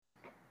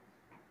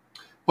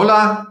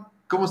Hola,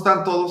 ¿cómo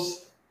están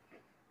todos?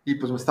 Y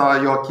pues me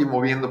estaba yo aquí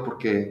moviendo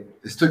porque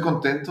estoy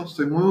contento,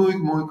 estoy muy,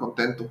 muy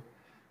contento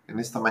en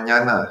esta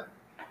mañana.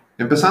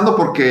 Empezando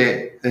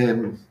porque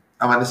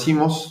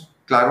amanecimos,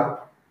 claro,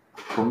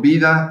 con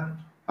vida,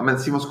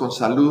 amanecimos con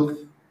salud,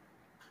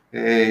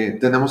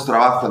 tenemos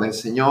trabajo en el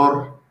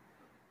Señor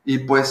y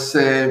pues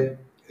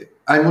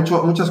hay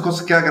muchas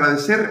cosas que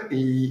agradecer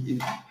y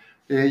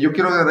yo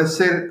quiero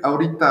agradecer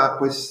ahorita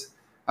pues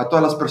a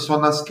todas las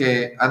personas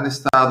que han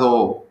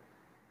estado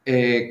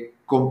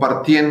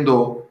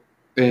compartiendo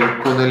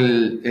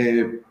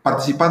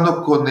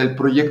participando con el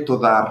proyecto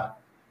DAR.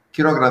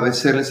 Quiero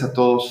agradecerles a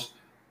todos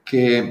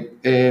que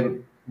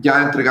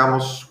ya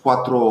entregamos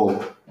 4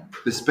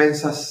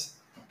 despensas,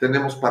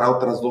 tenemos para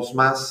otras 2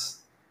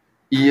 más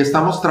y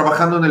estamos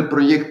trabajando en el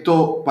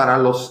proyecto para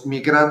los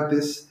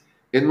migrantes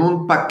en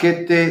un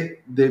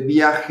paquete de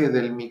viaje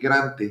del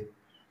migrante.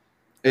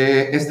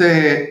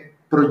 Este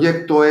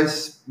proyecto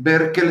es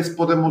ver qué les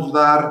podemos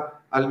dar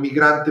al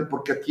migrante,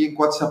 porque aquí en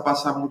Cuatza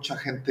pasa mucha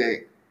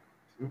gente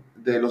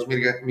de los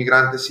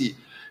migrantes y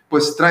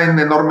pues traen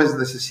enormes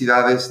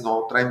necesidades,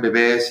 ¿no? Traen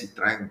bebés y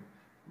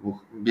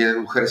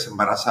vienen mujeres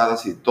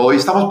embarazadas y todo. Y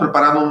estamos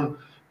preparando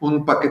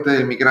un paquete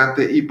del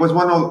migrante y pues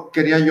bueno,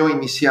 quería yo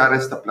iniciar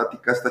esta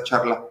plática, esta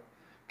charla,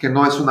 que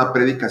no es una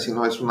prédica,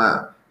 sino es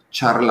una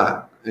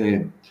charla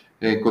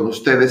con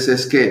ustedes,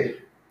 es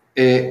que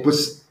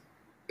pues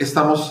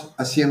estamos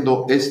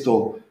haciendo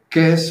esto,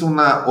 que es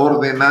una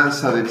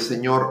ordenanza del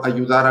Señor,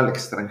 ayudar al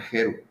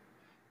extranjero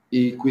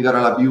y cuidar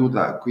a la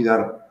viuda,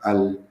 cuidar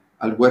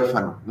al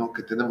huérfano, ¿no?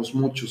 Que tenemos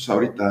muchos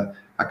ahorita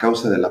a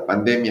causa de la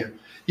pandemia.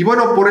 Y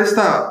bueno, por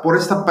esta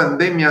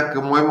pandemia,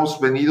 como hemos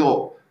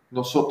venido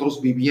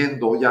nosotros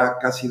viviendo ya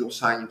casi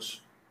 2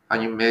 años,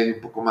 año y medio,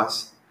 un poco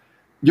más,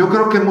 yo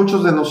creo que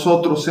muchos de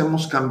nosotros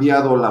hemos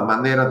cambiado la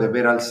manera de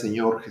ver al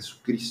Señor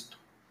Jesucristo.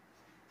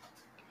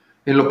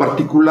 En lo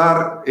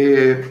particular,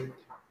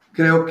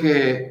 creo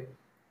que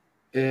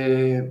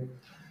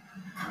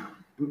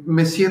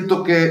me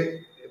siento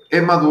que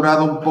he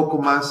madurado un poco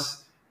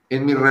más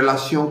en mi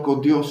relación con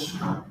Dios.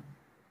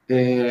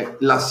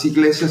 Las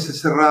iglesias se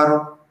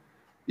cerraron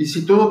y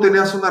si tú no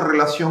tenías una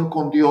relación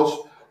con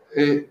Dios,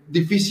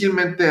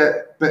 difícilmente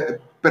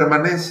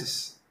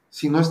permaneces.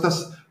 Si no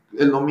estás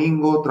el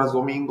domingo tras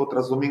domingo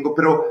tras domingo,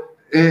 pero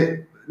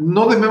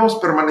no debemos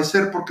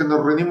permanecer porque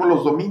nos reunimos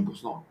los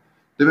domingos, ¿no?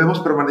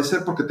 Debemos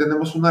permanecer porque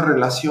tenemos una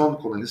relación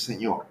con el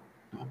Señor,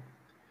 ¿no?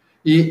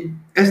 Y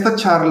esta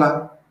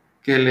charla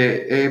que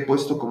le he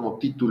puesto como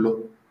título,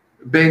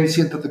 ven,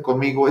 siéntate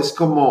conmigo, es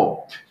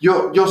como,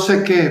 yo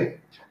sé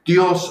que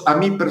Dios a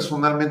mí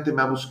personalmente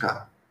me ha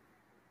buscado.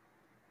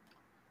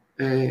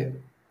 Eh,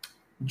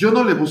 yo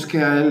no le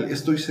busqué a Él,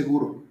 estoy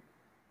seguro,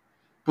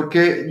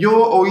 porque yo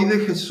oí de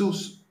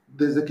Jesús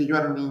desde que yo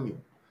era niño,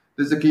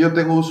 desde que yo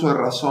tengo uso de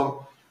razón.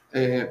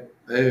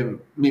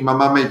 Mi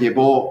mamá me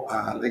llevó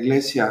a la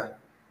iglesia,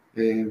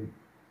 eh,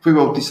 fui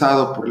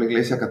bautizado por la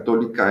iglesia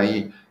católica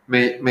y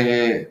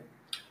me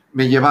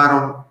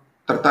llevaron,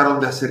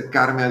 trataron de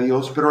acercarme a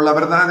Dios, pero la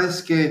verdad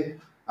es que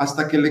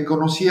hasta que le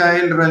conocí a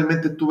Él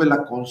realmente tuve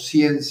la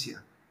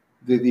conciencia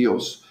de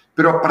Dios.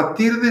 Pero a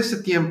partir de ese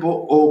tiempo,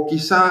 o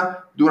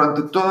quizá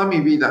durante toda mi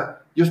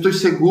vida, yo estoy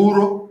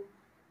seguro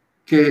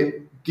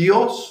que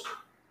Dios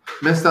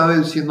me ha estado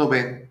diciendo,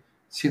 ven,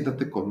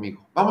 siéntate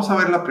conmigo. Vamos a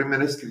ver la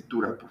primera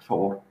escritura, por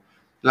favor.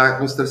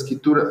 Nuestra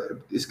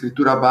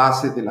escritura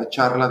base de la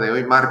charla de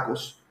hoy,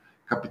 Marcos,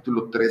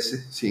 capítulo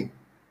 13, sí.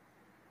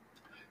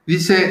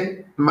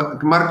 Dice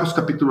Marcos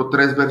capítulo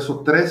 3,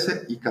 verso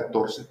 13 y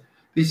 14.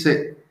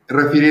 Dice,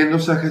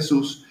 refiriéndose a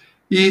Jesús,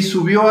 y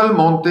subió al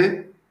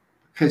monte,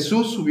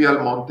 Jesús subió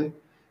al monte,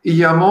 y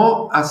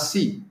llamó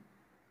así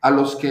a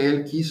los que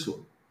él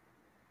quiso,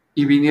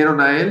 y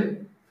vinieron a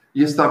él,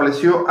 y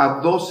estableció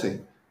a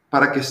 12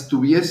 para que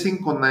estuviesen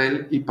con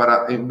él y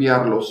para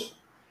enviarlos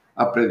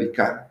a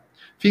predicar.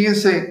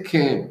 Fíjense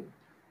que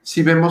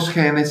si vemos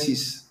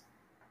Génesis,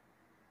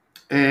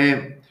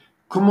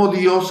 cómo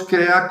Dios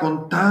crea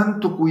con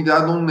tanto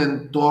cuidado un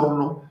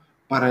entorno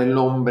para el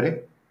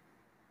hombre,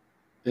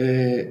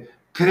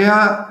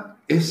 crea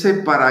ese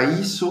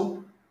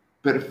paraíso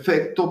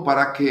perfecto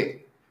para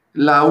que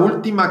la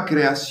última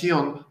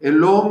creación,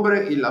 el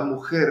hombre y la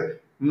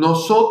mujer,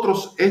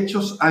 nosotros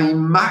hechos a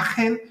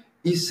imagen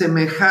y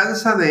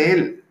semejanza de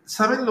Él.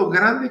 ¿Saben lo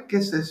grande que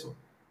es eso?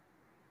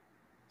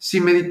 Si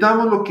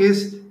meditamos lo que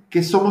es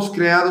que somos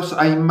creados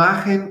a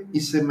imagen y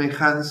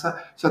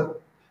semejanza, o sea,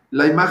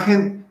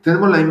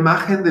 tenemos la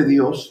imagen de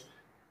Dios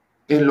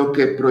en lo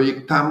que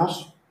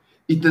proyectamos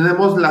y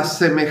tenemos la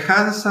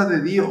semejanza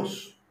de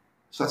Dios.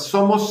 O sea,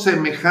 somos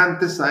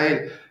semejantes a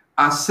Él.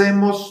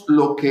 Hacemos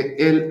lo que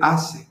Él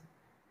hace.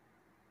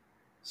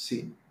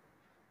 Sí.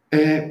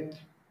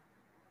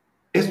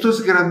 Esto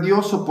es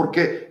grandioso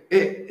porque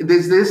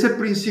desde ese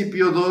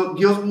principio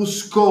Dios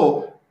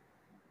buscó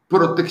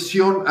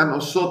protección a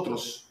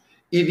nosotros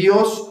y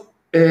Dios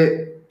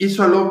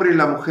hizo al hombre y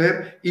la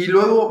mujer, y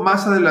luego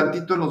más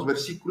adelantito en los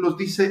versículos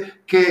dice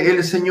que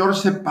el Señor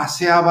se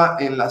paseaba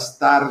en las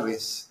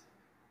tardes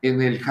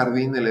en el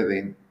jardín del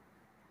Edén.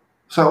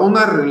 O sea,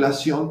 una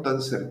relación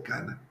tan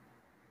cercana,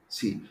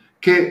 ¿sí?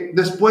 Que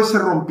después se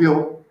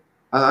rompió.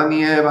 Adán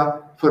y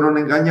Eva fueron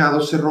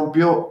engañados, se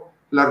rompió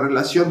la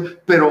relación,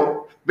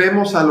 pero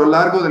vemos a lo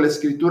largo de la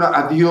Escritura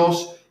a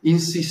Dios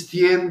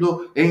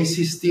insistiendo e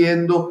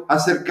insistiendo,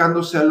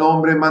 acercándose al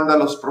hombre, manda a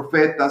los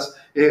profetas,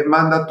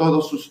 manda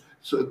todas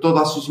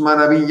sus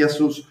maravillas,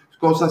 sus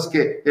cosas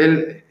que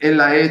Él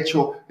ha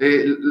hecho,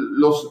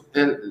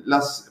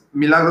 las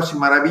milagros y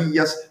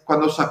maravillas,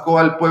 cuando sacó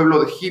al pueblo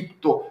de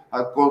Egipto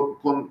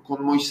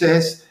con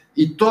Moisés,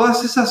 y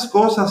todas esas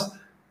cosas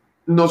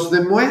nos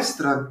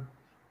demuestran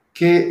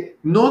que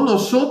no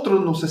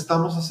nosotros nos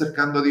estamos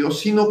acercando a Dios,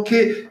 sino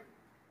que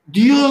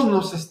Dios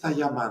nos está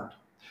llamando.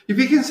 Y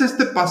fíjense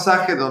este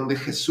pasaje donde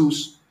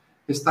Jesús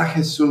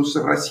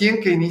recién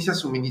que inicia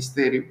su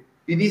ministerio,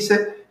 y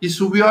dice, y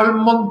subió al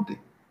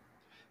monte,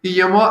 y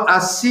llamó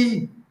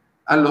así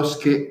a los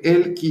que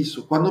Él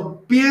quiso.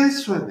 Cuando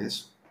pienso en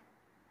eso,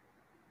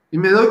 y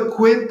me doy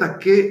cuenta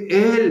que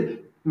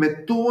Él me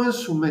tuvo en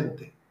su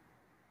mente,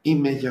 y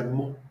me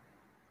llamó,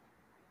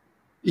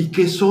 y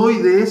que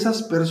soy de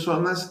esas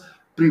personas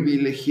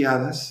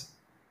privilegiadas,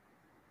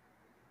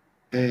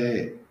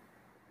 que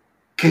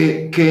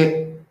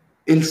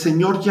el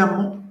Señor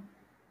llamó.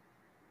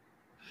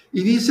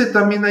 Y dice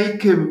también ahí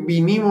que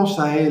vinimos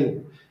a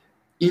Él.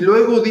 Y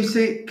luego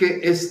dice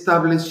que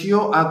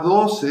estableció a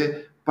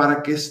 12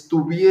 para que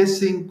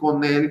estuviesen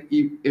con Él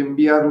y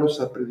enviarlos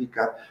a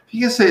predicar.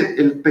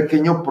 Fíjese el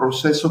pequeño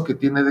proceso que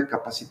tiene de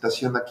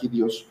capacitación aquí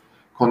Dios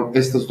con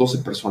estas 12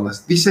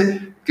 personas.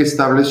 Dice que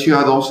estableció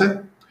a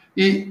 12,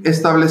 y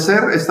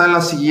establecer está en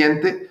la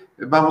siguiente.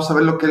 Vamos a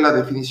ver lo que es la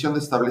definición de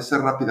establecer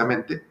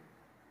rápidamente.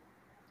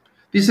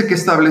 Dice que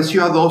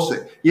estableció a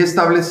 12, y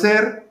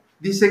establecer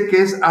dice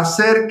que es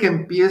hacer que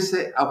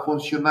empiece a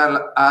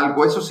funcionar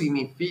algo. Eso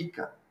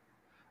significa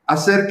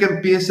hacer que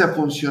empiece a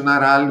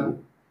funcionar algo,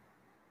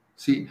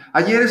 ¿sí?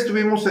 Ayer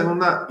estuvimos en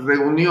una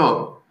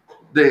reunión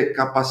de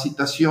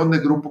capacitación de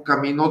Grupo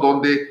Camino,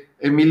 donde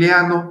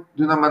Emiliano,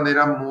 de una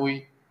manera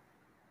muy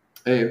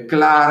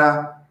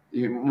clara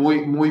y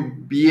muy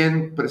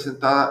bien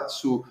presentada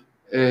su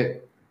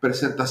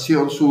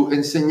presentación, su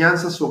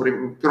enseñanza sobre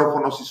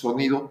micrófonos y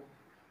sonido.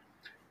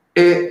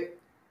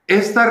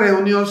 Esta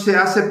reunión se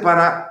hace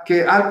para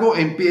que algo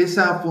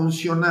empiece a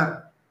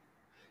funcionar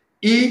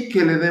y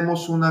que le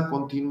demos una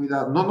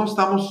continuidad. No nos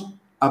estamos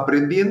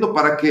aprendiendo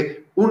para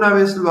que una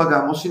vez lo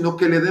hagamos, sino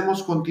que le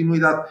demos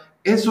continuidad.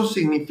 Eso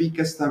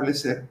significa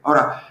establecer.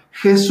 Ahora,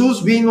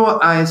 Jesús vino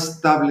a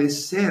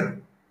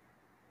establecer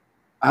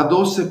a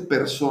 12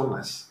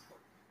 personas.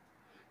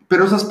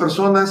 Pero esas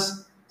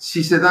personas,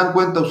 si se dan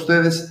cuenta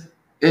ustedes,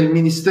 el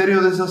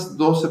ministerio de esas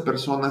 12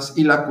 personas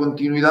y la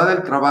continuidad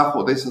del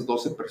trabajo de esas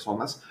 12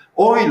 personas,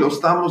 hoy lo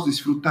estamos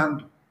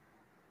disfrutando.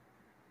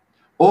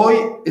 Hoy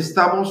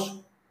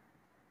estamos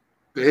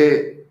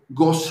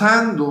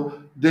gozando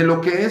de lo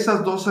que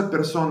esas 12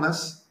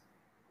 personas,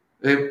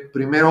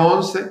 primero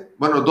 11,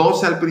 bueno,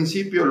 12 al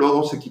principio,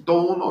 luego se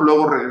quitó uno,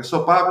 luego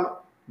regresó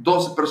Pablo,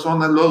 12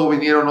 personas, luego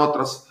vinieron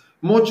otras,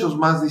 muchos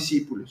más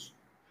discípulos.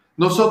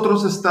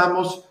 Nosotros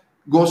estamos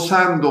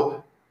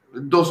gozando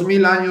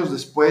 2000 años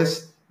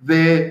después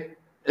de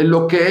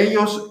lo que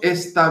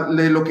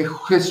de lo que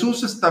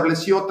Jesús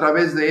estableció a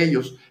través de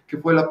ellos, que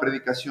fue la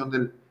predicación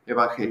del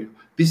evangelio.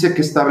 Dice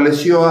que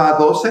estableció a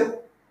 12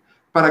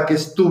 para que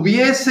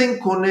estuviesen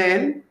con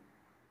Él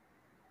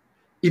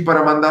y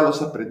para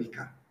mandarlos a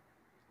predicar.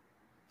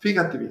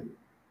 Fíjate bien,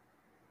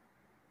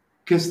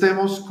 que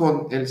estemos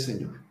con el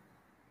Señor.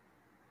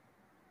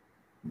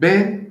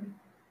 Ven,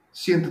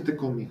 siéntate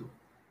conmigo.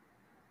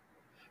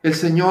 El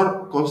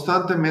Señor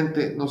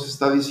constantemente nos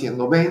está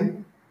diciendo,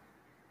 ven,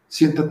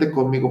 siéntate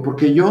conmigo,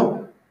 porque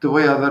yo te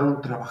voy a dar un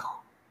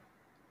trabajo.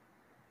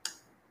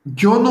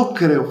 Yo no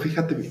creo,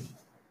 fíjate bien,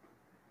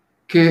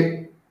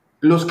 que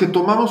los que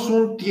tomamos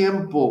un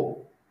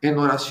tiempo en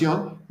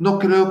oración, no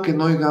creo que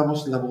no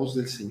oigamos la voz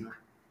del Señor.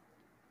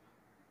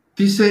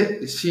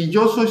 Dice, si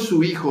yo soy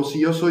su hijo, si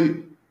yo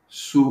soy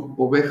su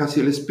oveja, si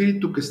el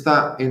Espíritu que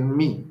está en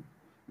mí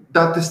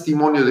da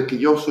testimonio de que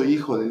yo soy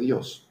hijo de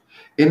Dios,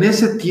 en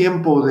ese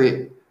tiempo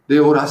de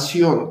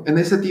oración, en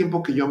ese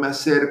tiempo que yo me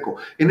acerco,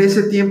 en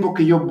ese tiempo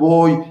que yo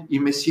voy y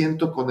me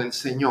siento con el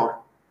Señor,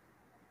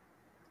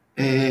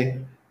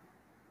 Él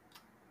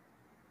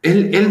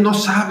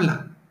nos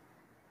habla.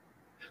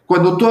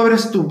 Cuando tú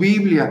abres tu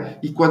Biblia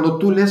y cuando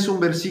tú lees un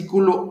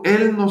versículo,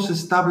 Él nos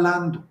está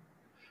hablando.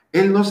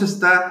 Él nos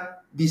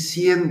está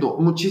diciendo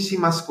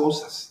muchísimas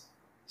cosas,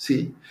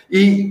 ¿sí?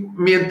 Y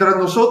mientras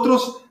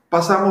nosotros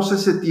pasamos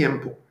ese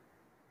tiempo,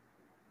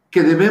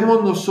 que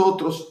debemos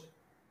nosotros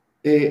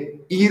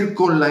ir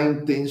con la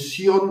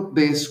intención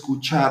de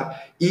escuchar,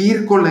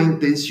 ir con la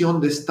intención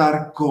de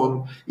estar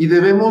con, y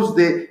debemos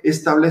de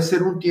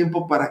establecer un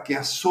tiempo para que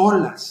a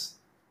solas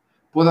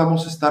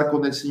podamos estar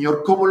con el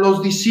Señor, como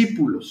los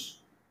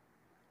discípulos.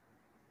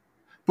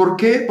 ¿Por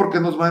qué? Porque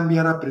nos va a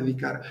enviar a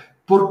predicar.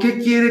 ¿Por qué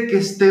quiere que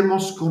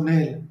estemos con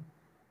Él?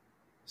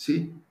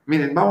 ¿Sí?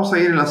 Miren, vamos a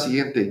ir en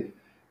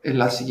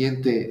la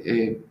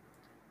siguiente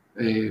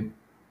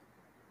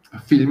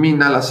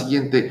Filmina la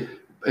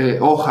siguiente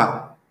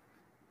hoja.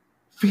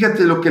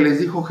 Fíjate lo que les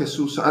dijo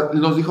Jesús,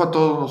 nos dijo a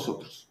todos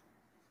nosotros.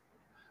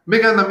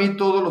 Vengan a mí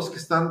todos los que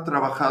están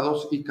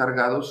trabajados y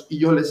cargados y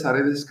yo les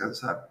haré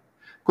descansar.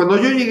 Cuando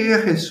yo llegué a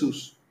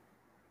Jesús,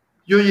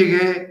 yo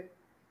llegué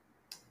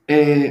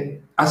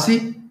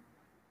así,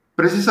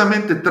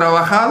 precisamente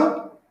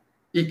trabajado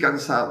y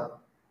cansado.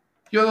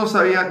 Yo no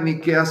sabía ni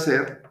qué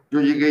hacer.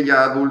 Yo llegué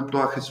ya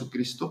adulto a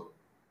Jesucristo.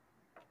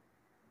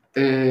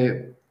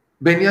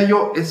 Venía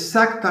yo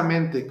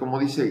exactamente, como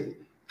dice,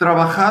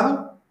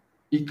 trabajado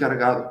y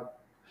cargado.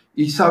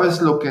 ¿Y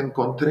sabes lo que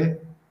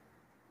encontré?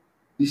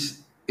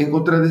 Dice,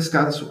 encontré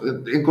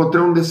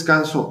un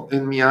descanso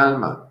en mi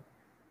alma,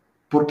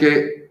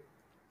 porque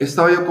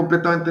estaba yo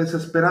completamente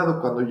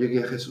desesperado cuando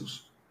llegué a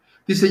Jesús.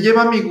 Dice,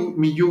 lleva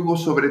mi yugo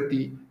sobre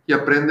ti y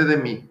aprende de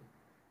mí,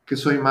 que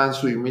soy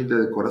manso y humilde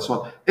de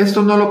corazón.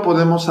 Esto no lo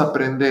podemos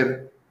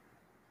aprender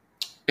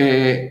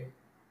en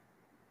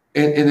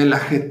el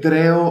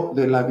ajetreo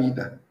de la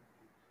vida.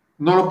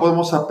 No lo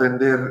podemos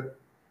aprender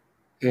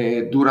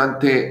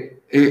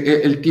durante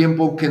el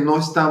tiempo que no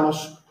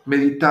estamos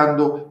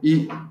meditando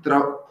y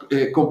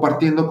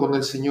compartiendo con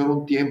el Señor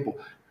un tiempo.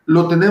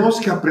 Lo tenemos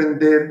que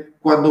aprender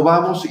cuando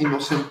vamos y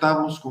nos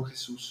sentamos con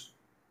Jesús.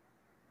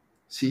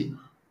 ¿Sí?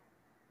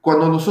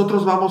 Cuando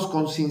nosotros vamos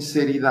con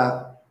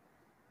sinceridad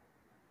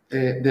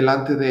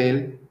delante de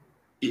Él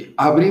y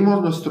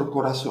abrimos nuestro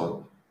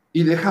corazón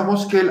y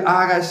dejamos que Él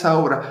haga esa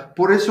obra.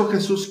 Por eso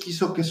Jesús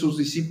quiso que sus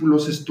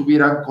discípulos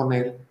estuvieran con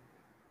Él,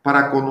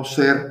 para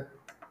conocer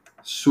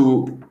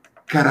su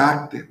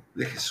carácter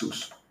de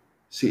Jesús.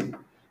 Sí.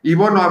 Y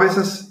bueno, a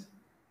veces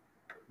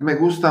me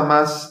gusta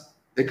más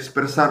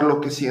expresar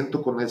lo que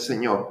siento con el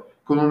Señor,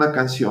 con una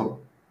canción,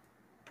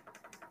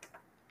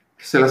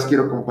 que se las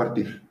quiero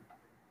compartir.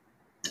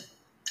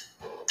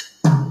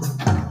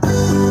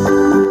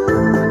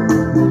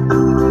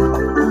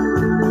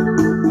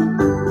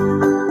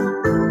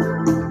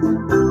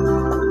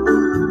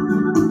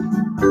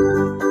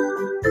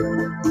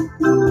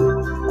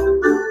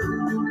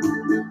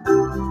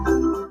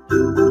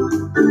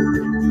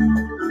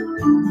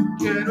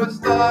 Quiero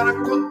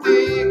estar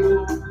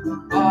contigo,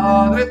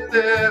 Padre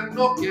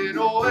eterno,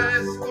 quiero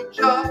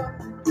escuchar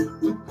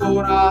tu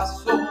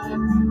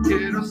corazón,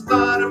 quiero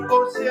estar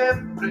por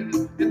siempre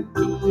en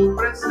tu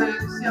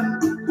presencia,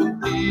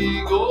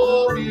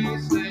 contigo mi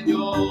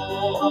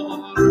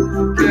Señor.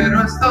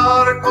 Quiero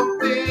estar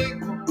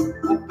contigo,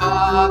 oh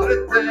Padre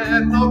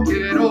eterno,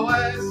 quiero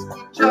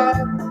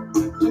escuchar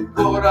tu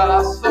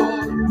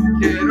corazón,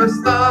 quiero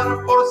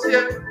estar por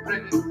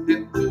siempre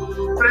en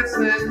tu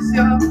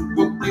presencia,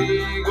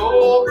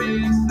 contigo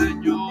mi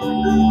Señor.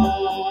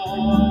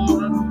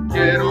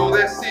 Quiero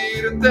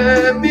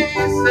decirte, mi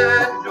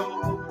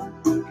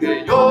Señor,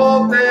 que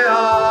yo te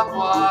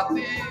amo a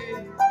ti,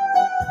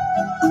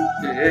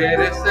 que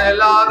eres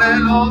el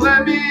anhelo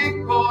de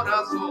mi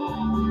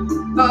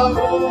corazón, la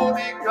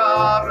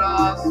única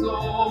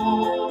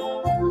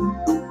razón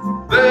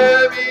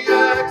de mi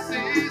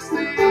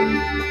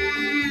existir.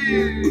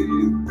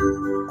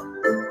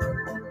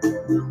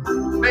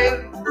 Ven,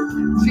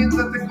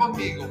 siéntate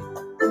conmigo.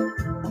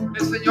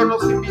 El Señor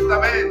nos invita,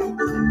 ven,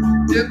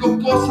 tengo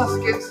cosas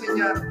que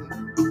enseñarte.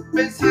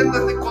 Ven,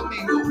 siéntate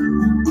conmigo.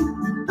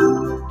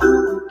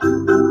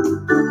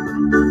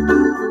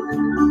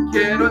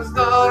 Quiero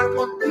estar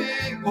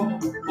contigo,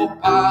 oh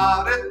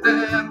Padre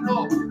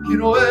eterno,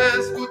 quiero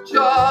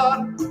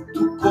escuchar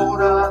tu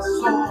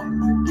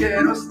corazón,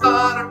 quiero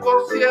estar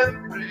por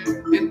siempre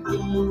en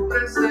tu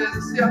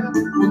presencia,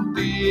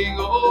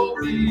 contigo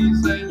mi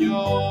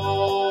Señor.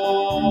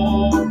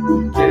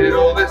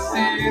 Quiero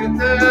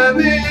decirte,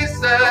 mi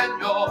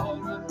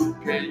Señor,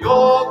 que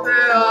yo te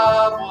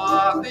amo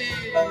a ti,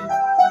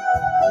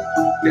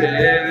 que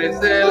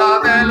eres el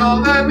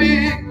anhelo de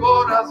mi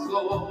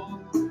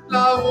corazón,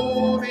 la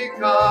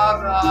única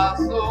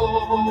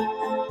razón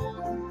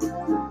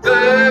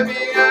de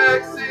mi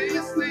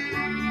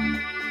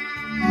existir.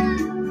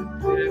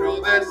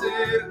 Quiero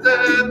decirte,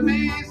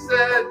 mi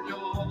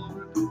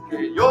Señor,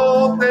 que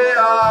yo te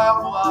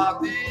amo a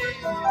ti,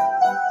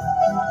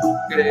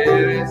 que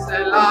eres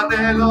el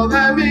anhelo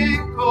de mi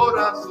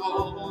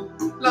corazón,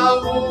 la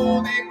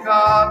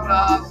única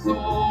razón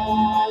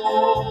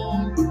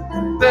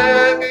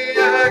de mi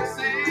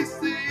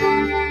existir.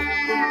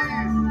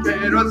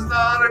 Quiero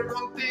estar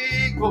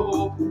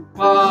contigo,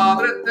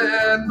 Padre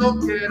eterno,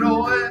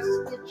 quiero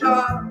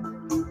escuchar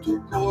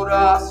tu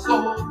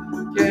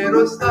corazón,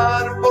 quiero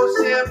estar por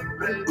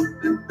siempre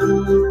en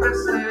tu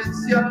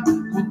presencia,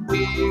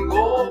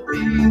 contigo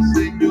mi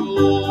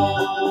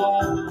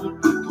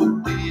Señor,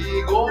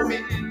 contigo mi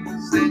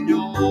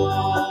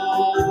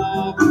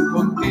Señor,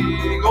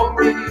 contigo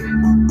mi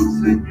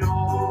Señor.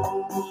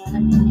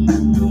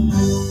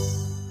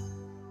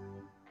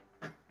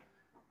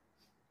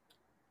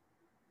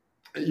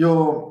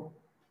 Yo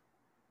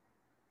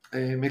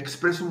me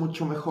expreso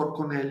mucho mejor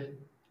con Él,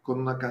 con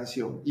una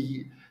canción.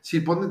 Y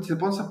si te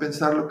pones a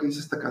pensar lo que dice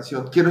esta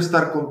canción, quiero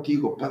estar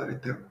contigo, Padre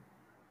eterno.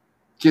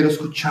 Quiero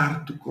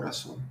escuchar tu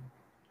corazón.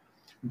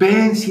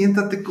 Ven,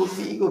 siéntate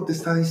conmigo, te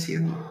está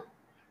diciendo.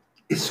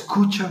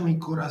 Escucha mi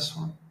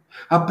corazón.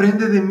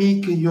 Aprende de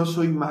mí que yo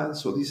soy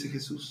manso, dice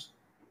Jesús.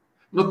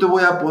 No te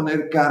voy a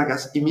poner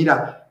cargas. Y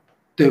mira,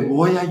 te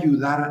voy a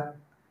ayudar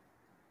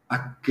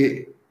a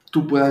que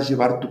tú puedas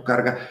llevar tu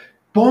carga.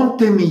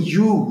 Ponte mi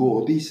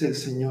yugo, dice el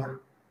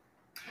Señor.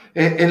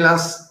 En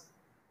las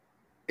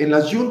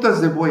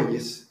yuntas de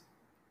bueyes,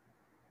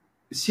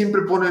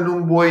 siempre ponen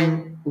un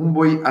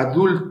buey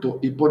adulto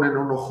y ponen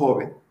uno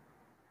joven.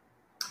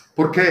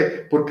 ¿Por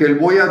qué? Porque el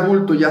buey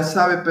adulto ya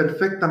sabe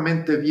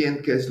perfectamente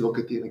bien qué es lo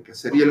que tiene que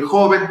hacer. Y el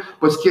joven,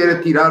 pues quiere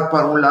tirar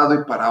para un lado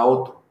y para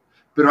otro.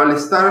 Pero al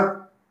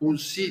estar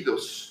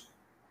uncidos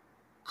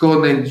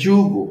con el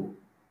yugo,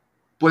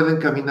 pueden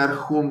caminar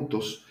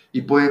juntos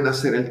y pueden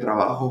hacer el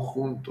trabajo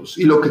juntos.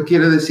 Y lo que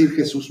quiere decir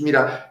Jesús,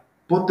 mira,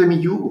 ponte mi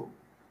yugo.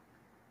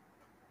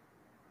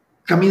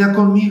 Camina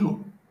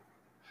conmigo.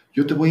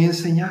 Yo te voy a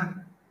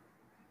enseñar.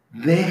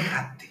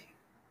 Déjate.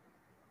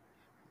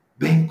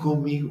 Ven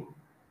conmigo.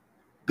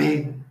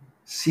 Ven,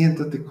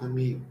 siéntate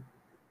conmigo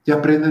y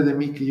aprende de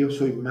mí que yo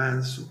soy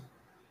manso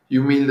y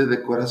humilde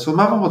de corazón.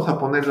 Vamos a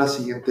poner el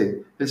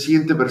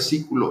siguiente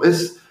versículo.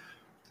 Es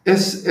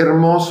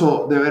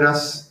hermoso, de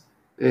veras.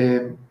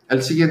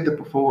 El siguiente,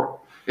 por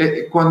favor.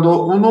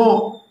 Cuando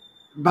uno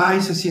va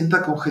y se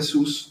sienta con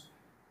Jesús,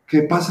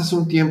 que pasas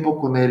un tiempo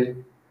con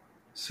Él.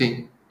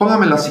 Sí,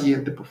 póngame la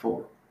siguiente, por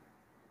favor.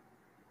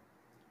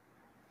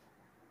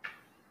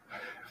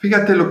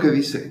 Fíjate lo que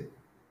dice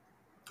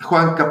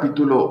Juan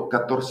capítulo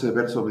 14,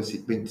 verso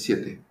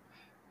 27.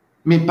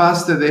 Mi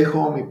paz te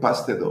dejo, mi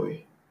paz te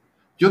doy.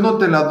 Yo no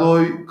te la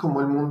doy como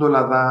el mundo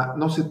la da,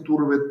 no se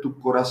turbe tu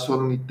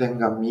corazón ni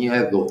tenga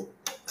miedo.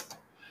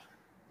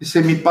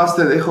 Dice, mi paz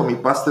te dejo, mi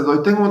paz te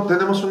doy.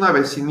 Tenemos una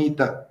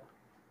vecinita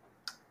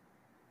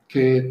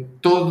que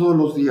todos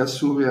los días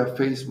sube a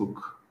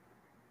Facebook,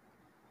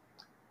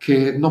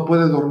 que no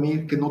puede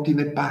dormir, que no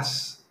tiene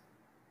paz,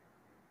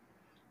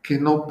 que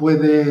no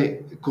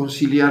puede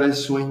conciliar el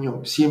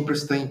sueño, siempre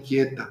está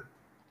inquieta,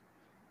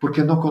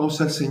 porque no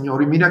conoce al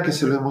Señor. Y mira que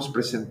se lo hemos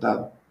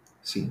presentado,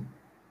 sí.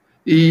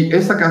 Y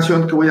esta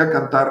canción que voy a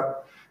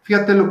cantar,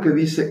 fíjate lo que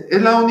dice,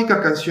 es la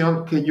única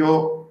canción que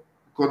yo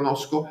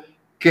conozco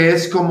que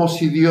es como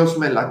si Dios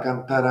me la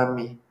cantara a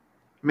mí.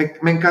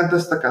 Me encanta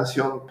esta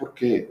canción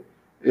porque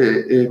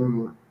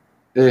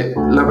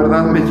la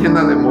verdad me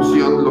llena de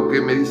emoción lo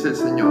que me dice el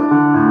Señor.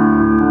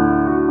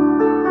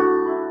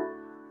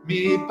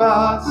 Mi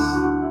paz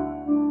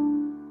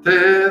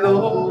te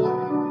doy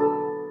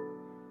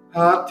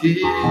a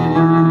ti.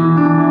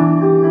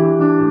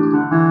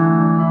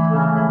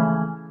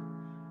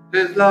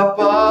 Es la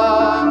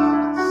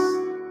paz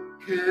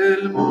que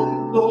el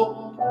mundo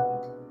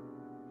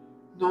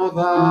no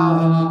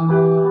da.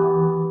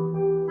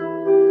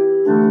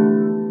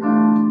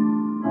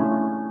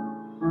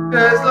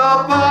 Es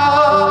la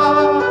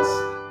paz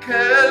que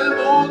el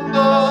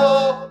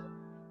mundo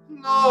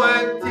no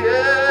entiende.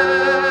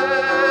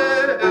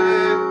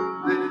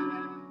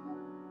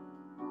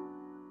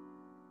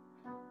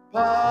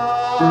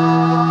 Para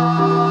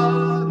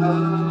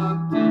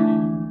ti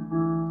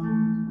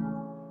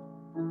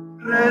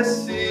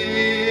recíbela,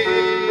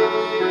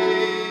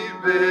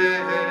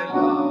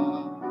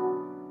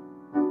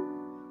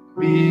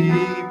 mi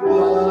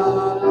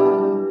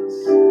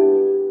paz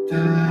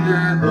te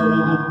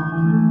doy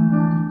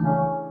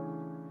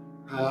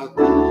a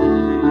ti.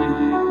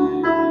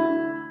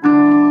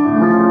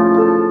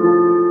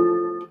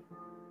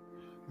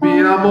 Mi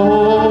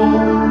amor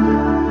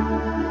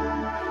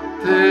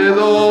te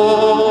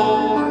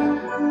doy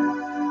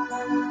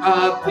a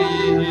ti.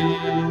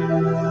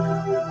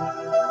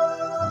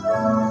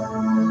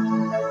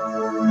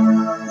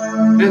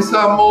 Es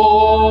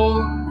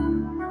amor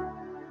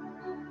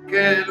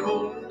que el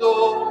mundo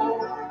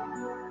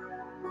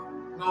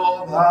no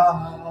da.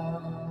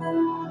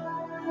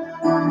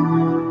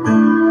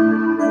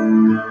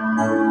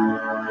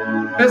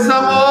 Es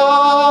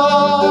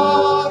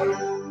amor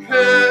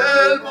que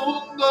el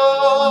mundo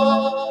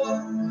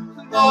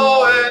no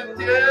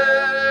entiende.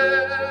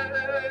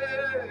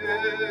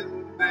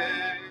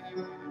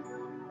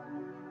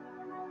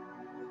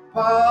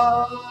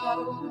 Para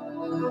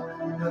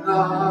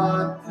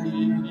ti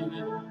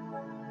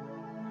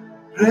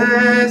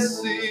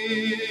recíbelo,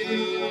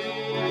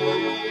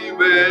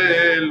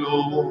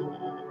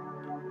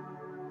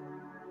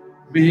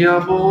 mi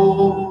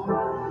amor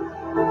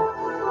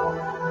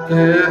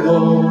te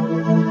doy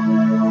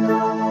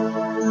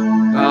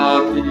a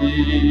ti.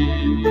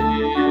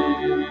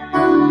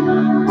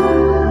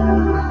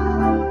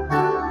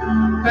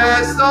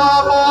 Es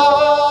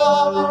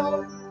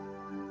amor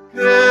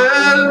que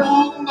el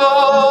mundo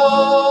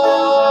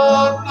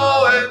no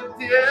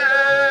entiende.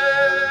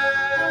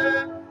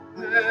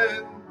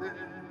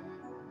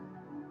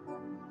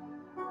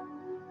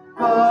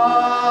 Para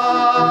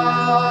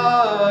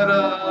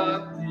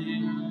ti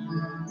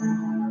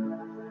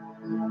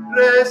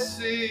recíbelo,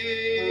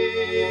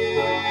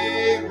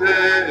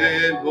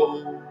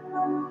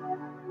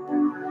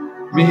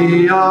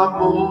 mi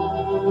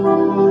amor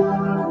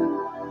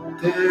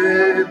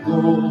te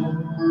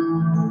doy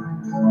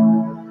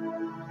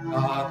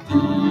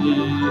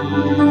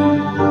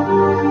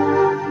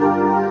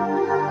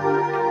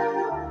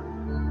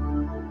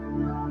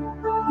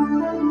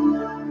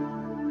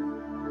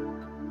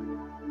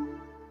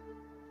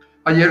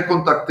Ayer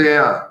contacté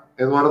a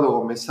Eduardo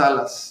Gómez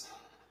Salas.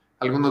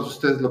 Algunos de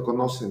ustedes lo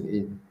conocen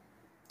y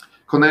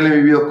con él he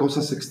vivido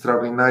cosas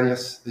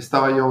extraordinarias.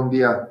 Estaba yo un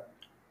día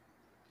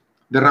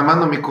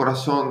derramando mi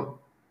corazón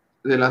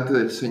delante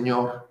del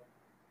Señor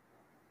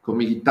con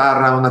mi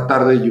guitarra, una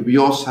tarde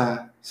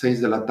lluviosa,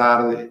 6 de la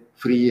tarde,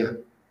 fría.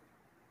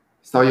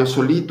 Estaba yo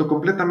solito,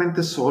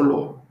 completamente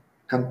solo.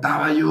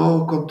 Cantaba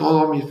yo con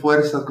todas mis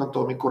fuerzas, con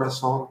todo mi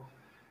corazón,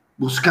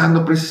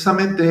 buscando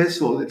precisamente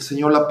eso del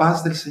Señor, la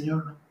paz del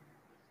Señor, ¿no?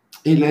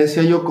 Y le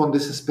decía yo con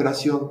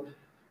desesperación,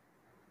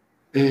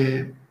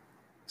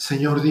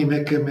 Señor,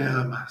 dime que me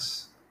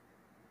amas.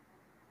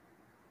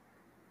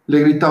 Le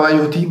gritaba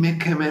yo, dime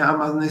que me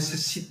amas,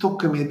 necesito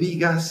que me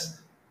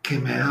digas que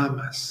me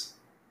amas.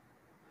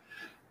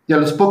 Y a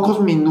los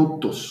pocos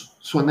minutos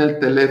suena el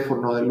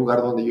teléfono del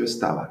lugar donde yo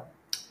estaba.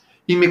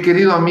 Y mi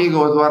querido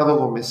amigo Eduardo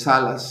Gómez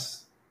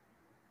Salas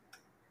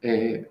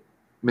me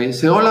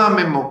dice, hola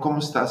Memo, ¿cómo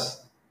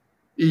estás?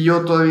 Y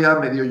yo todavía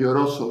medio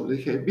lloroso, le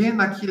dije, bien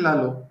aquí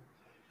Lalo.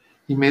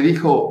 Y me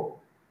dijo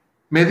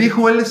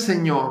el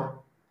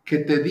Señor que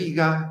te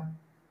diga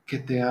que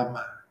te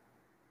ama.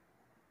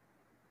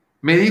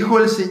 Me dijo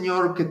el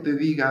Señor que te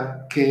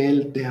diga que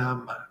Él te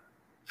ama.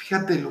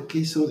 Fíjate lo que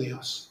hizo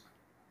Dios.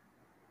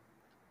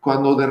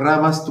 Cuando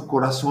derramas tu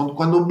corazón,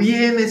 cuando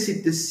vienes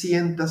y te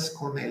sientas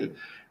con Él,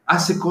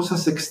 hace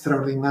cosas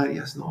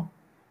extraordinarias, ¿no?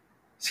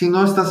 Si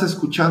no estás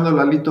escuchando a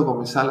Lalito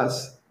Gómez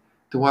Salas,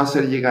 te voy a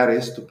hacer llegar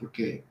esto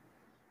porque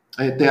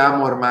te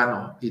amo,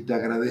 hermano, y te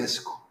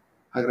agradezco.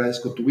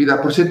 Agradezco tu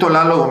vida. Por cierto,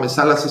 Lalo Gómez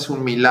Salas es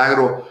un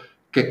milagro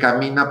que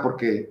camina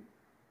porque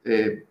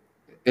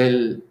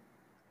él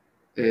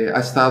ha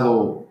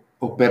estado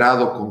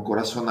operado con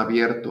corazón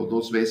abierto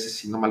 2 veces,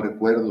 si no mal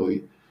recuerdo,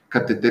 y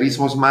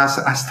cateterismos más,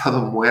 ha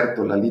estado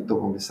muerto Lalito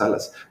Gómez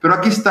Salas. Pero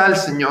aquí está el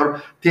Señor,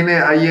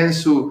 tiene ahí en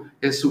su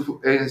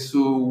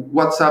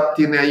WhatsApp,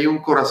 tiene ahí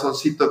un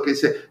corazoncito que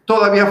dice,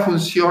 todavía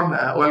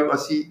funciona, o algo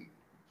así.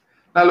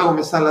 Lalo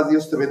Gómez Salas,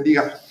 Dios te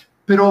bendiga.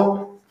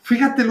 Pero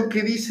fíjate lo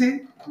que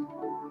dice,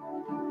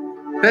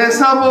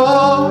 es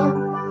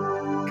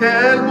amor que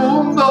el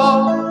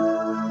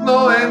mundo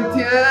no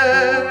entiende.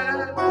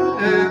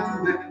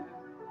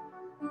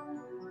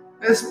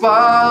 Es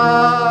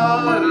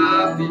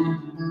para ti,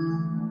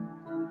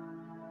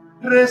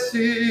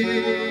 recíbelo,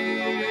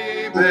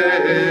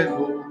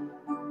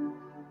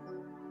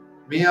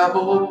 mi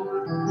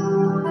amor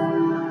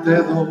te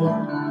doy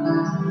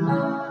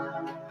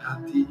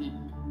a ti.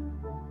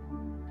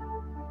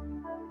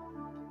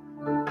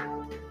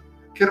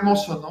 Qué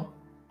hermoso, ¿no?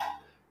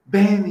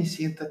 Ven y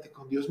siéntate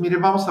con Dios. Mire,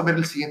 vamos a ver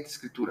la siguiente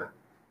escritura.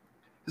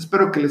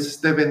 Espero que les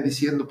esté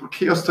bendiciendo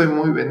porque yo estoy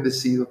muy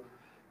bendecido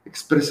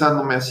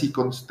expresándome así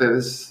con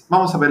ustedes.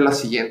 Vamos a ver la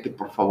siguiente,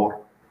 por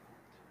favor.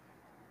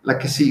 La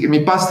que sigue. Mi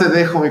paz te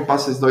dejo, mi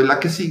paz les doy. La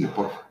que sigue,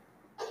 por favor.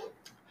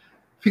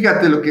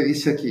 Fíjate lo que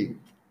dice aquí.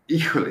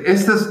 Híjole,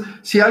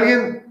 si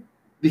alguien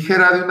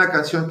dijera de una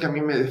canción que a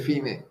mí me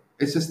define,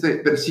 es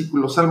este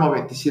versículo, Salmo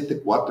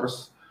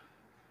 27:4.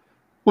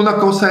 Una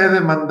cosa he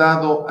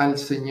demandado al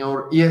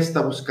Señor y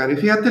esta buscaré.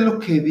 Fíjate lo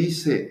que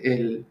dice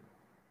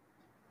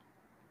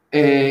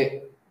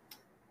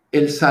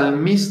el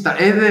salmista,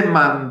 he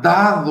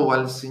demandado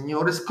al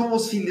Señor. Es como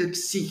si le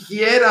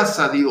exigieras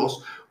a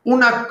Dios.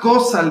 Una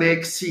cosa le he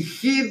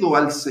exigido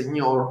al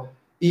Señor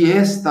y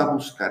esta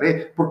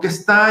buscaré, porque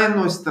está en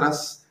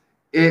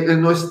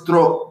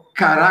nuestro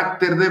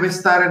carácter, debe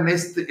estar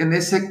en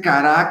ese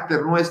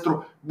carácter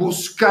nuestro,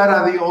 buscar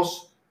a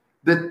Dios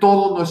de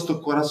todo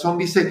nuestro corazón.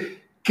 Dice,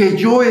 que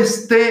yo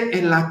esté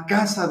en la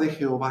casa de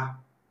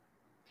Jehová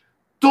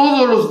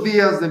todos los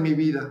días de mi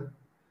vida,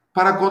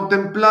 para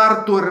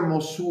contemplar tu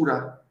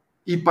hermosura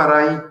y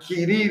para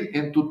inquirir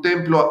en tu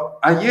templo.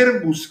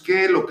 Ayer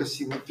busqué lo que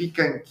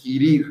significa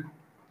inquirir.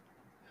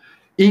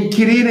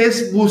 Inquirir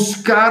es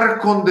buscar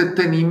con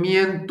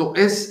detenimiento,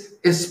 es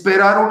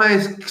esperar una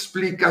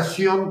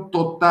explicación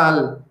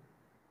total.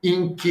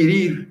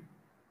 Inquirir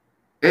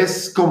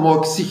es como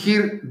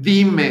exigir,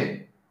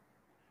 dime.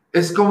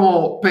 Es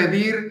como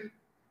pedir,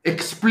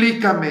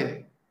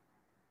 explícame.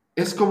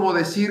 Es como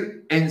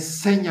decir,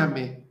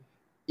 enséñame.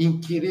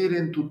 Inquirir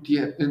en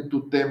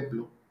tu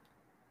templo.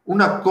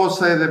 Una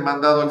cosa he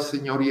demandado al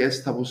Señor y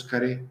esta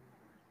buscaré,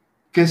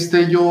 que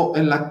esté yo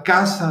en la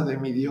casa de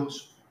mi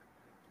Dios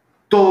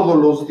todos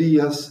los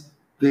días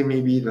de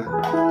mi vida.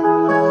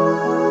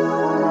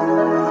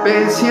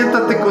 Ven,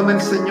 siéntate con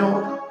el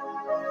Señor.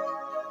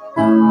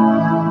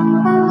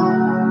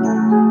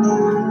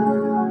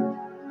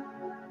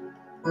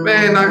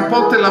 Ven,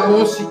 ponte la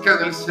música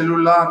en el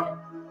celular,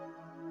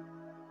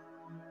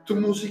 tu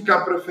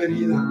música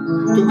preferida,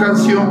 tu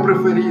canción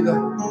preferida.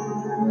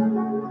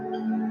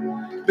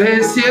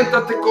 Ven,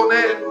 siéntate con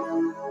Él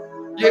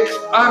y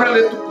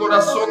ábrele tu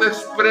corazón,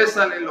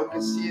 exprésale lo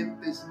que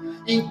sientes.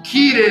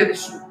 Inquiere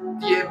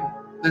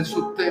en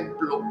su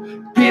templo,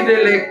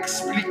 pídele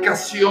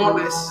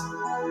explicaciones.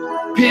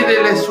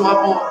 Pídele su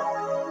amor.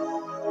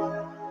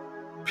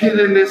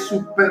 Pídele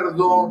su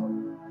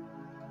perdón.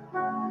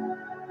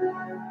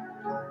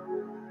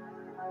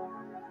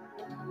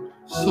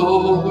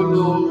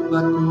 Solo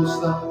una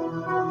cosa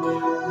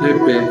he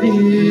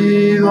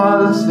pedido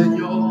al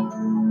Señor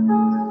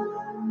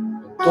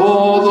con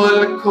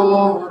todo el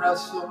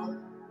corazón,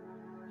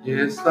 y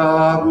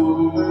esta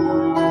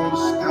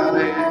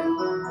buscaré,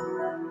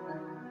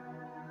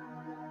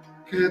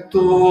 que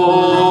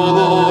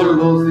todos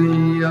los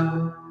días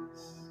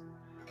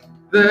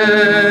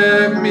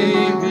de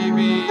mi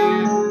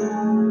vivir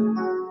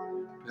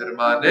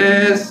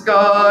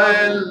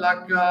permanezca en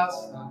la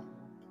casa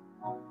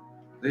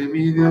de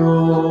mi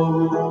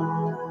Dios,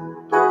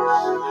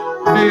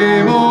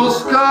 y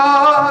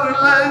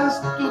buscarla en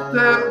tu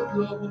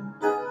templo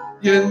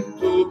y en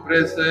tu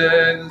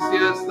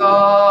presencia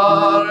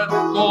estar,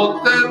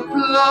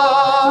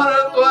 contemplar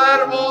tu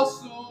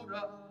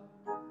hermosura,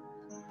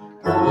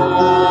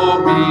 oh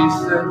mi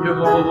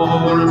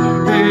Señor,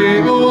 y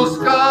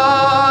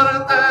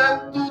buscarte en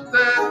tu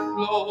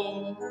templo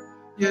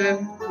y en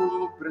tu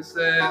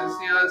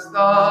presencia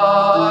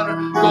estar,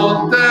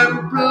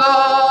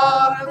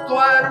 contemplar tu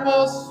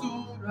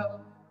hermosura,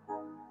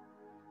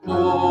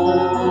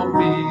 oh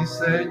mi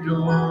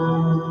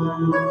Señor.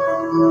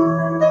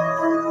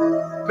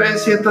 Ven,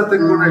 siéntate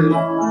con Él.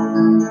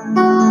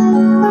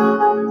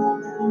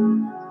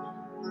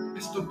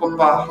 Es tu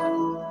papá.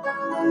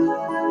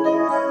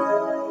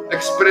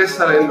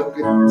 Exprésale lo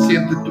que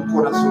siente tu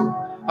corazón,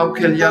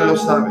 aunque Él ya lo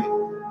sabe.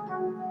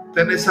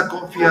 Ten esa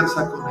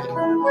confianza con Él.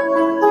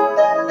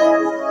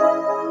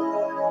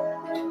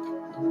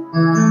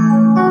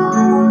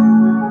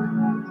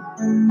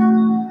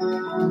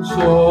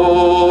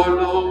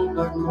 Solo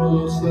una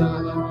cosa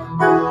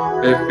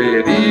he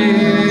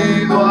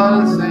pedido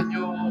al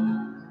Señor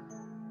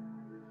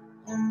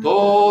con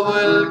todo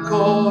el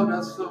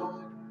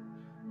corazón,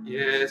 y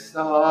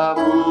esa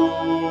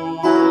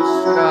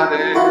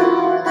buscaré,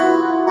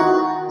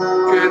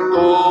 que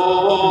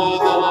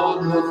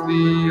todos los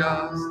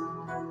días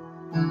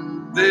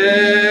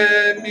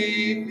de mi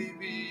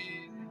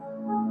vivir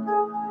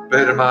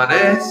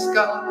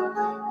permanezca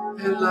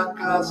en la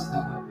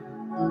casa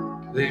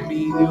de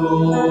mi Dios,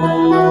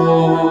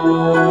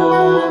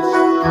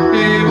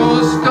 y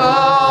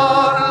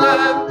buscarle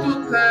en tu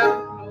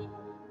templo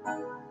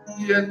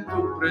y en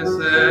tu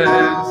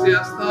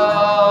presencia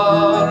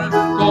estar,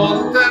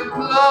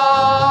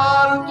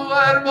 contemplar tu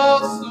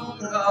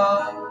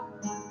hermosura,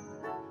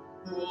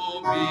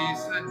 oh mi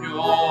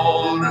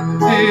Señor,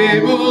 y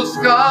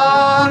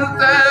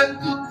buscarte en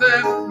tu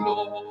templo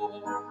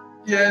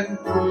y en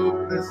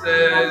tu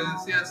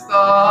presencia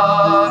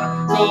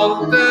estar,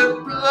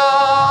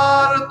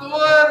 contemplar tu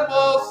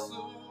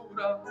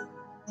hermosura,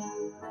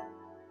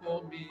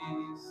 oh mi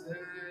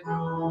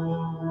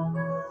Señor.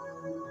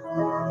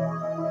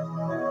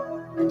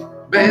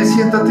 Ven,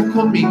 siéntate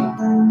conmigo.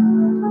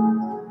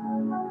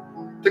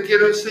 Te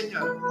quiero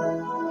enseñar.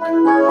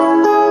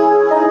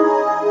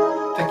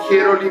 Te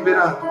quiero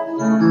liberar.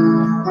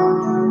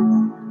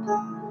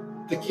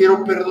 Te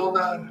quiero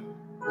perdonar.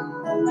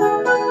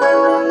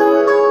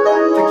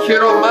 Te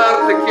quiero amar,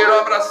 te quiero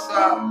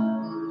abrazar.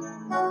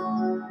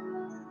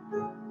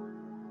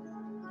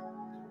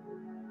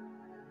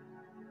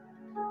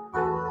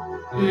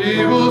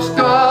 Y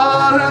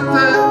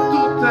buscarte en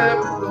tu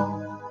templo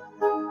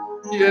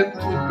y en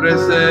tu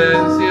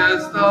presencia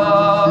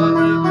estar,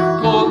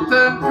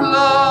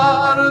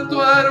 contemplar tu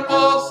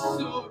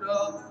hermosura,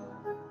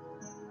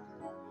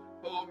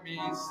 oh mi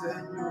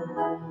Señor,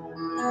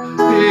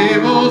 y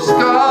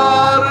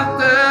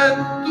buscarte en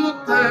tu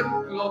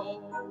templo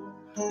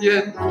y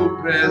en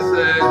tu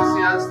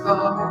presencia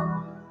estar,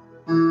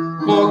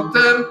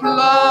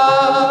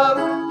 contemplar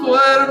tu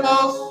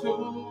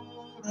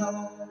hermosura,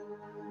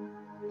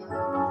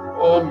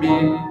 oh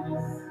mi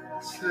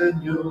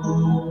Señor.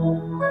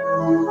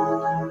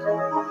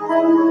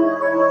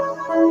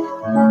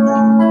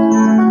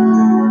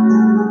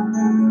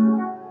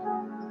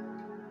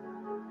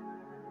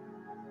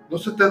 ¿No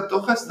se te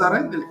antoja estar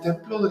en el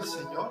templo del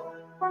Señor?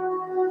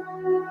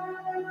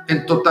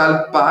 En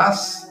total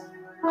paz,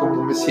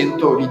 como me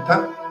siento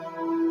ahorita,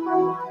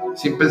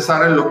 sin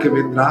pensar en lo que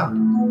vendrá.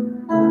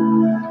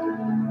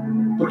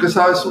 Porque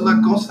sabes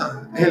una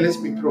cosa, Él es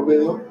mi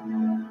proveedor.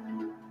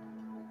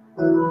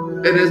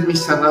 Él es mi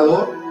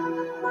sanador.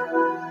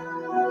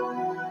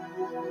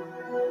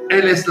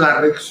 Él es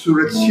la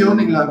resurrección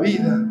y la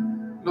vida.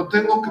 No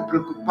tengo que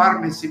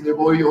preocuparme si me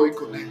voy hoy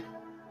con Él.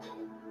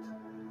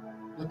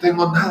 No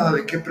tengo nada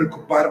de qué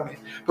preocuparme,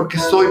 porque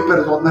soy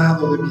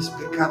perdonado de mis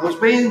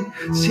pecados. Ven,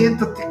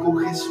 siéntate con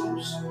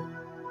Jesús.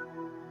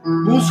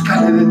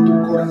 Búscale de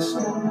tu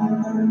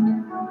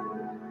corazón.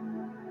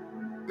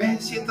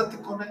 Ven,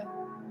 siéntate con Él.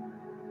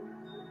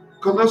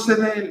 Conoce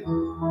de Él.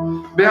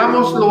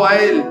 Veámoslo a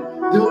Él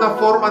de una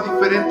forma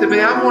diferente.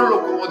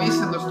 Veámoslo, como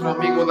dice nuestro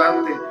amigo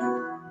Dante,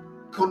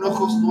 con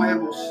ojos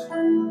nuevos.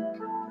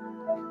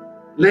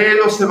 Lee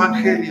los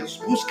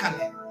evangelios,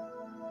 búscale.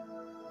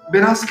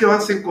 Verás que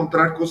vas a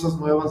encontrar cosas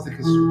nuevas de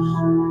Jesús.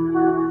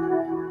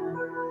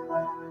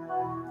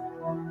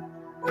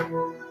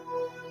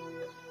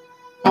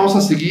 vamos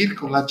a seguir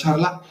con la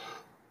charla.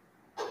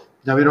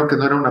 Ya vieron que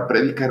no era una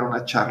prédica, era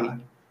una charla.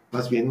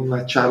 Más bien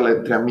una charla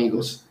entre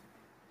amigos.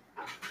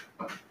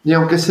 Y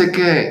aunque sé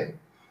que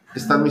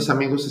están mis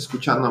amigos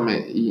escuchándome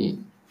y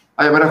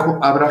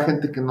habrá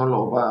gente que no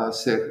lo va a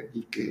hacer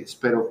y que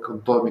espero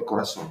con todo mi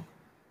corazón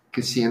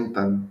que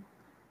sientan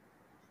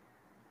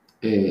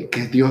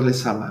que Dios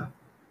les ama.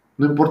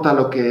 No importa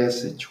lo que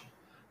hayas hecho.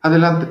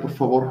 Adelante, por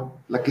favor.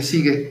 La que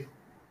sigue.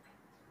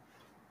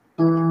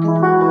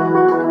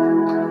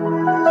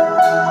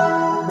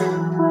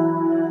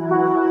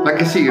 La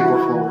que sigue, por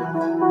favor.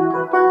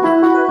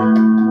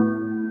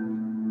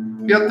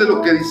 Fíjate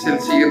lo que dice el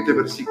siguiente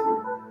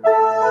versículo.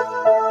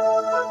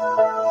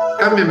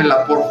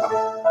 Cámbiamela, porfa.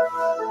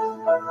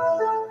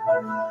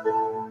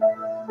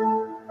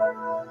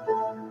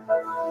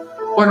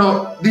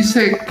 Bueno,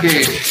 dice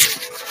que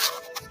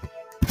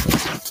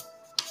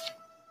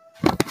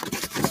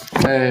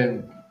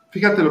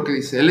fíjate lo que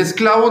dice. El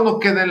esclavo no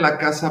queda en la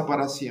casa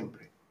para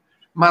siempre.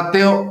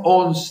 Mateo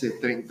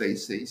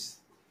 11:36.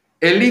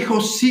 El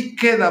Hijo sí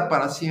queda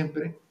para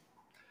siempre.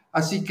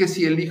 Así que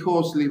si el Hijo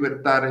os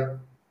libertare,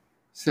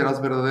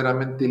 serás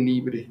verdaderamente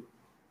libre.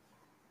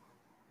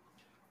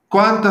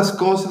 ¿Cuántas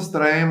cosas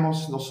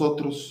traemos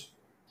nosotros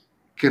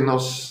que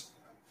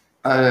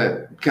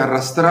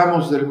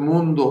arrastramos del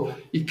mundo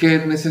y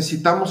que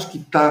necesitamos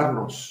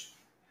quitarnos?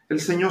 El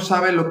Señor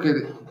sabe lo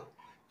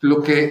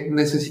que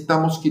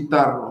necesitamos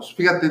quitarnos.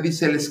 Fíjate,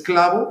 dice, el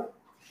esclavo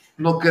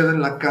no queda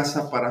en la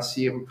casa para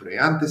siempre.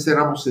 Antes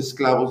éramos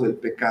esclavos del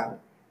pecado.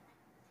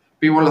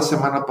 Vimos la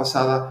semana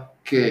pasada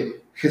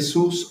que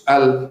Jesús,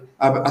 al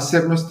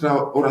hacer nuestra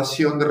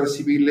oración de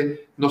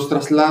recibirle, nos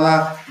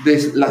traslada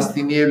de las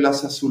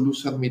tinieblas a su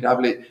luz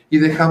admirable y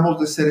dejamos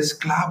de ser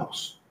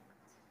esclavos.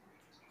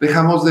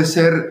 Dejamos de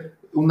ser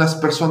unas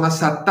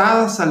personas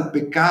atadas al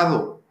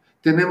pecado.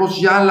 Tenemos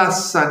ya la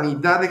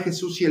sanidad de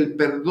Jesús y el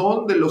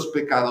perdón de los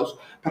pecados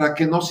para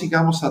que no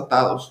sigamos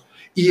atados.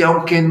 Y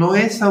aunque no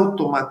es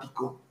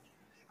automático,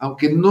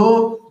 aunque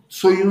no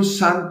soy un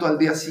santo al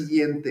día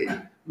siguiente,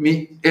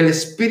 el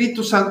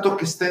Espíritu Santo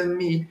que está en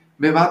mí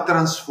me va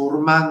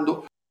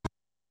transformando